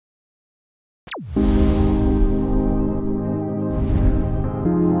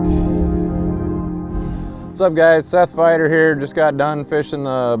What's up guys, Seth Feider here. Just got done fishing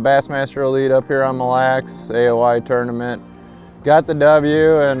the Bassmaster AOY up here on Mille AOY tournament. Got the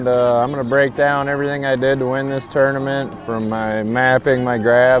W, and I'm going to break down everything I did to win this tournament, from my mapping, my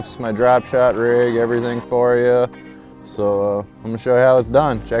graphs, my drop shot rig, everything for you. So I'm going to show you how it's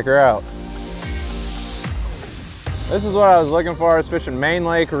done. Check her out. This is what I was looking for. I was fishing main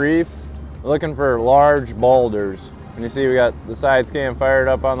lake reefs, looking for large boulders. And you see we got the side scan fired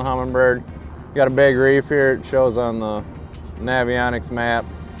up on the Humminbird. Got a big reef here. It shows on the Navionics map.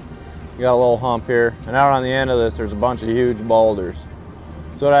 You got a little hump here, and out on the end of this there's a bunch of huge boulders.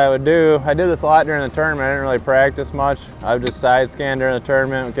 So what I would do, I did this a lot during the tournament. I didn't really practice much. I would just side scan during the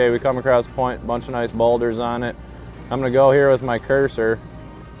tournament. Okay, we come across a point, a bunch of nice boulders on it. I'm gonna go here with my cursor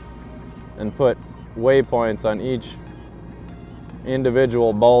and put waypoints on each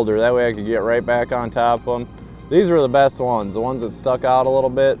individual boulder. That way I could get right back on top of them. These were the best ones, the ones that stuck out a little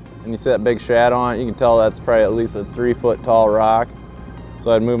bit, and you see that big shadow on it. You can tell that's probably at least a 3-foot tall rock.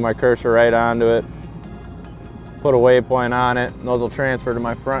 So I'd move my cursor right onto it, put a waypoint on it, and those will transfer to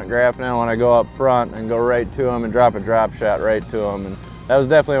my front graph now when I go up front, and go right to them and drop a drop shot right to them. And that was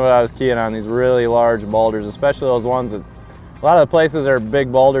definitely what I was keying on, these really large boulders, especially those ones that, a lot of the places are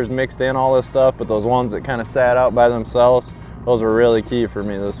big boulders mixed in all this stuff, but those ones that kind of sat out by themselves, those were really key for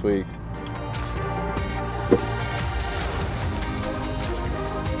me this week.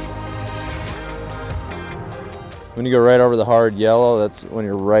 When you go right over the hard yellow, that's when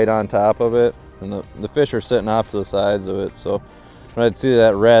you're right on top of it, and the fish are sitting off to the sides of it. So when I'd see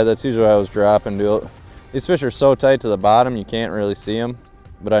that red, that's usually what I was dropping to. These fish are so tight to the bottom you can't really see them,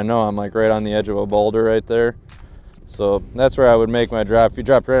 but I know I'm like right on the edge of a boulder right there. So that's where I would make my drop. If you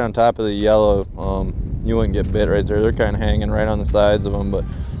dropped right on top of the yellow, you wouldn't get bit right there. They're kind of hanging right on the sides of them, but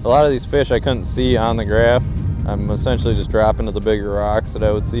a lot of these fish I couldn't see on the graph. I'm essentially just dropping to the bigger rocks that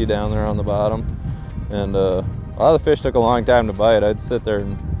I would see down there on the bottom. And a lot of the fish took a long time to bite. I'd sit there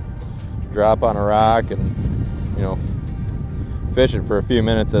and drop on a rock and, you know, fish it for a few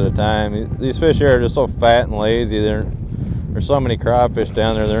minutes at a time. These fish here are just so fat and lazy. There's so many crawfish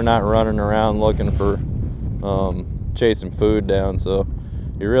down there. They're not running around looking for chasing food down. So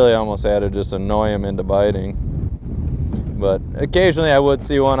you really almost had to just annoy them into biting. But occasionally I would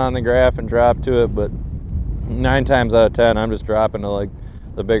see one on the graph and drop to it. But 9 times out of 10, I'm just dropping to like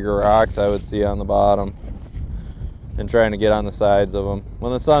the bigger rocks I would see on the bottom and trying to get on the sides of them.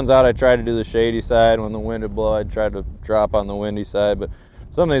 When the sun's out, I try to do the shady side. When the wind would blow, I'd try to drop on the windy side. But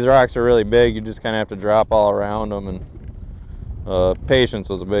some of these rocks are really big. You just kind of have to drop all around them, and patience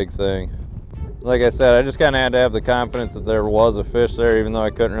was a big thing. Like I said, I just kind of had to have the confidence that there was a fish there, even though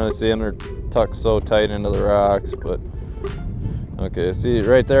I couldn't really see them. They're tucked so tight into the rocks. But okay, see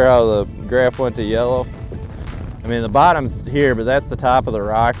right there how the graph went to yellow? I mean, the bottom's here, but that's the top of the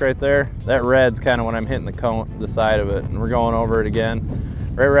rock right there. That red's kind of when I'm hitting the cone, the side of it, and we're going over it again.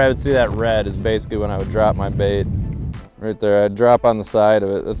 Right where I would see that red is basically when I would drop my bait. Right there, I'd drop on the side of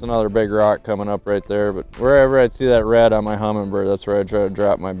it. That's another big rock coming up right there, but wherever I'd see that red on my Humminbird, that's where I'd try to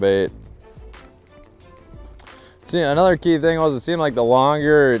drop my bait. See, another key thing was, it seemed like the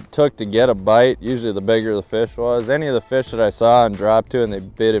longer it took to get a bite, usually the bigger the fish was. Any of the fish that I saw and dropped to and they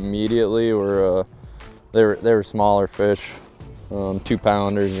bit immediately were they were smaller fish,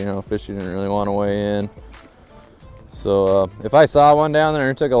 2-pounders, you know, fish you didn't really want to weigh in. So if I saw one down there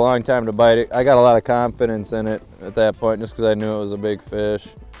and it took a long time to bite it, I got a lot of confidence in it at that point, just because I knew it was a big fish.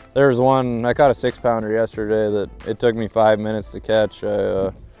 There was one, I caught a 6-pounder yesterday that it took me 5 minutes to catch.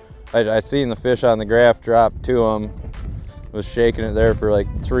 I seen the fish on the graph drop to him, was shaking it there for like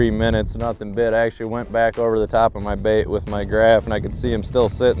 3 minutes, nothing bit. I actually went back over the top of my bait with my graph, and I could see him still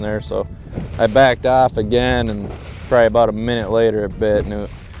sitting there, so I backed off again, and probably about a minute later it bit, and it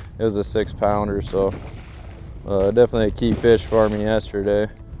was a 6-pounder. So definitely a key fish for me yesterday.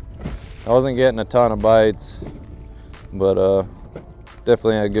 I wasn't getting a ton of bites, but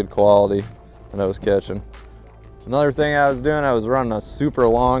definitely had good quality that I was catching. Another thing I was doing, I was running a super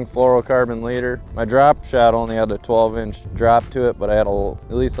long fluorocarbon leader. My drop shot only had a 12-inch drop to it, but I had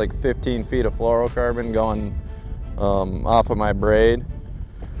at least like 15 feet of fluorocarbon going off of my braid.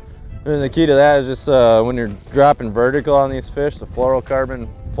 And the key to that is just when you're dropping vertical on these fish, the fluorocarbon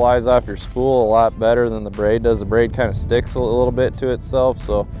flies off your spool a lot better than the braid does. The braid kind of sticks a little bit to itself,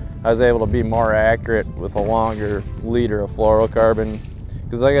 so I was able to be more accurate with a longer leader of fluorocarbon.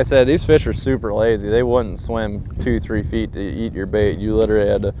 Because like I said, these fish are super lazy. They wouldn't swim 2-3 feet to eat your bait. You literally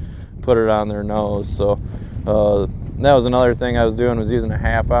had to put it on their nose. So that was another thing I was doing, was using a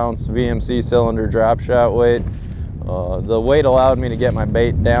 1/2 ounce VMC cylinder drop shot weight. The weight allowed me to get my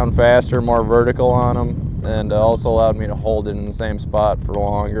bait down faster, more vertical on them, and also allowed me to hold it in the same spot for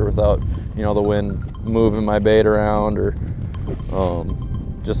longer without, you know, the wind moving my bait around or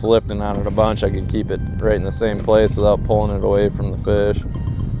just lifting on it a bunch. I could keep it right in the same place without pulling it away from the fish.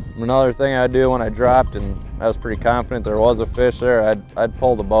 Another thing I do when I dropped and I was pretty confident there was a fish there, I'd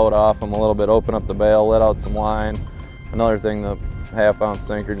pull the boat off them a little bit, open up the bail, let out some line. Another thing, the 1/2 ounce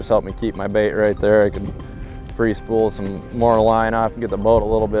sinker just helped me keep my bait right there. I could free spool some more line off and get the boat a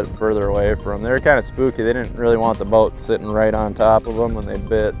little bit further away from them. They were kind of spooky. They didn't really want the boat sitting right on top of them when they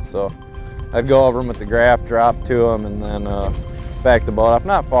bit, so I'd go over them with the graph, drop to them, and then back the boat off.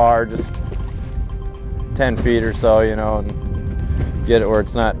 Not far, just 10 feet or so, you know, and get it where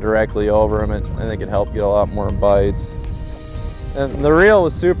it's not directly over them. I think it helped get a lot more bites. And the reel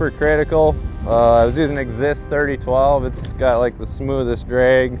was super critical. I was using Exist 3012. It's got like the smoothest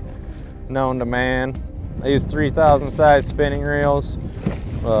drag known to man. I use 3,000 size spinning reels.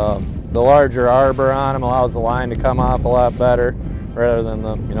 The larger arbor on them allows the line to come off a lot better rather than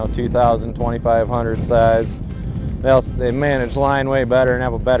the 2,000, 2,500 size. They manage line way better and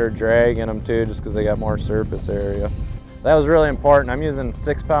have a better drag in them too, just because they got more surface area. That was really important. I'm using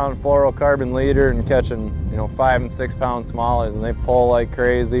 6-pound fluorocarbon leader and catching 5 and 6 pound smallies, and they pull like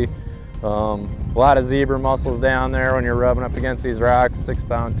crazy. A lot of zebra mussels down there when you're rubbing up against these rocks.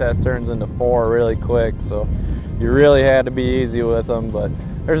 6-pound test turns into 4 really quick, so you really had to be easy with them. But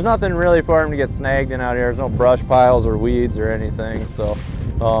there's nothing really for them to get snagged in out here. There's no brush piles or weeds or anything. So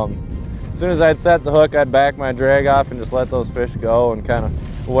as soon as I'd set the hook, I'd back my drag off and just let those fish go and kind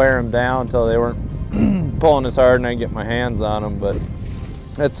of wear them down until they weren't pulling as hard and I get my hands on them. But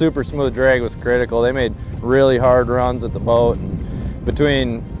that super smooth drag was critical. They made really hard runs at the boat, and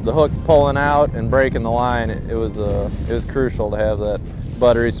between the hook pulling out and breaking the line, it was crucial to have that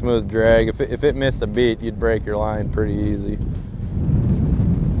buttery smooth drag. If it missed a beat, you'd break your line pretty easy.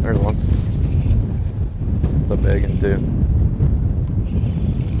 There's one. It's a big one too.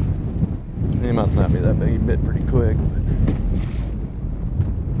 He must not be that big. He bit pretty quick.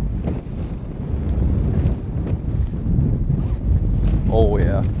 Oh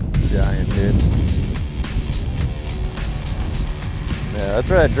yeah, giant dude. Yeah, that's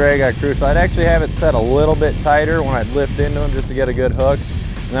where that drag got crucial. I'd actually have it set a little bit tighter when I'd lift into him just to get a good hook.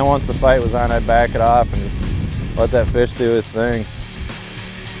 And then once the fight was on, I'd back it off and just let that fish do his thing.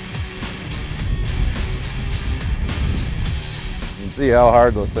 You can see how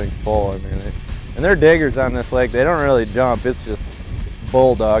hard those things pull. I mean, and they're diggers on this lake. They don't really jump. It's just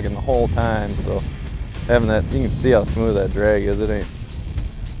bulldogging the whole time. So having that, you can see how smooth that drag is. It ain't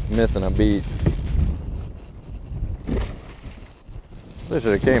missing a beat. I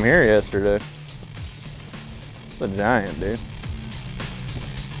should have came here yesterday. It's a giant, dude.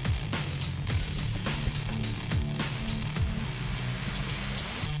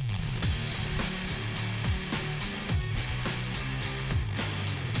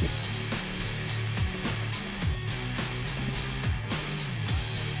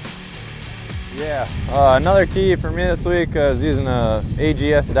 Yeah, another key for me this week, I was using a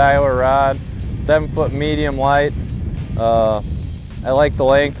AGS Daiwa rod, 7-foot medium light. I like the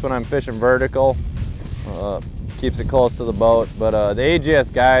length when I'm fishing vertical, keeps it close to the boat, but the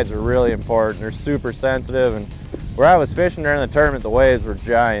AGS guides are really important. They're super sensitive, and where I was fishing during the tournament, the waves were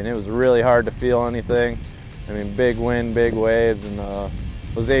giant. It was really hard to feel anything. I mean, big wind, big waves, and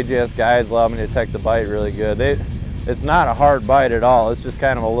those AGS guides allow me to detect the bite really good. It's not a hard bite at all. It's just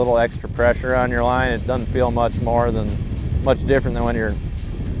kind of a little extra pressure on your line. It doesn't feel much different than when your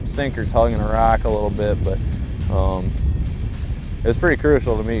sinker's hugging a rock a little bit, but it's pretty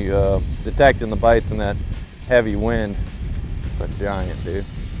crucial to me, detecting the bites in that heavy wind. It's a giant, dude.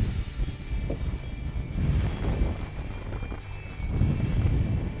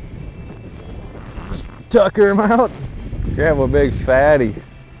 Just tucker him out. Grab a big fatty.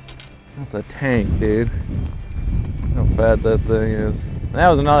 That's a tank, dude. How fat that thing is. And that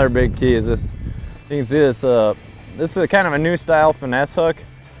was another big key, is this. You can see this, this is kind of a new style finesse hook.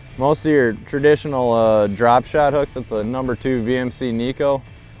 Most of your traditional drop shot hooks, it's a number 2 VMC Nico.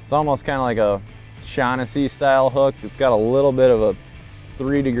 It's almost kind of like a Shaughnessy style hook. It's got a little bit of a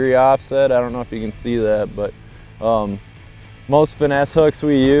 3-degree offset. I don't know if you can see that, but most finesse hooks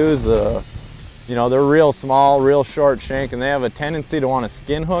we use, you know, they're real small, real short shank, and they have a tendency to want to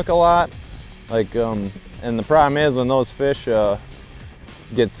skin hook a lot. Like, and the problem is when those fish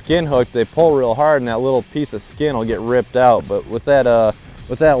get skin hooked, they pull real hard, and that little piece of skin will get ripped out. But with that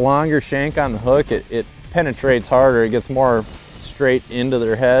longer shank on the hook, it penetrates harder. It gets more straight into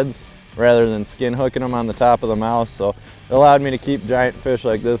their heads rather than skin hooking them on the top of the mouth. So it allowed me to keep giant fish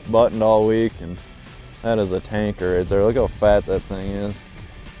like this buttoned all week, and That is a tanker right there. Look how fat that thing is.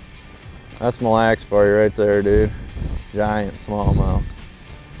 That's Mille for you right there, dude. Giant smallmouth.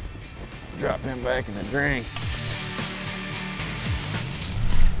 Drop him back in the drink.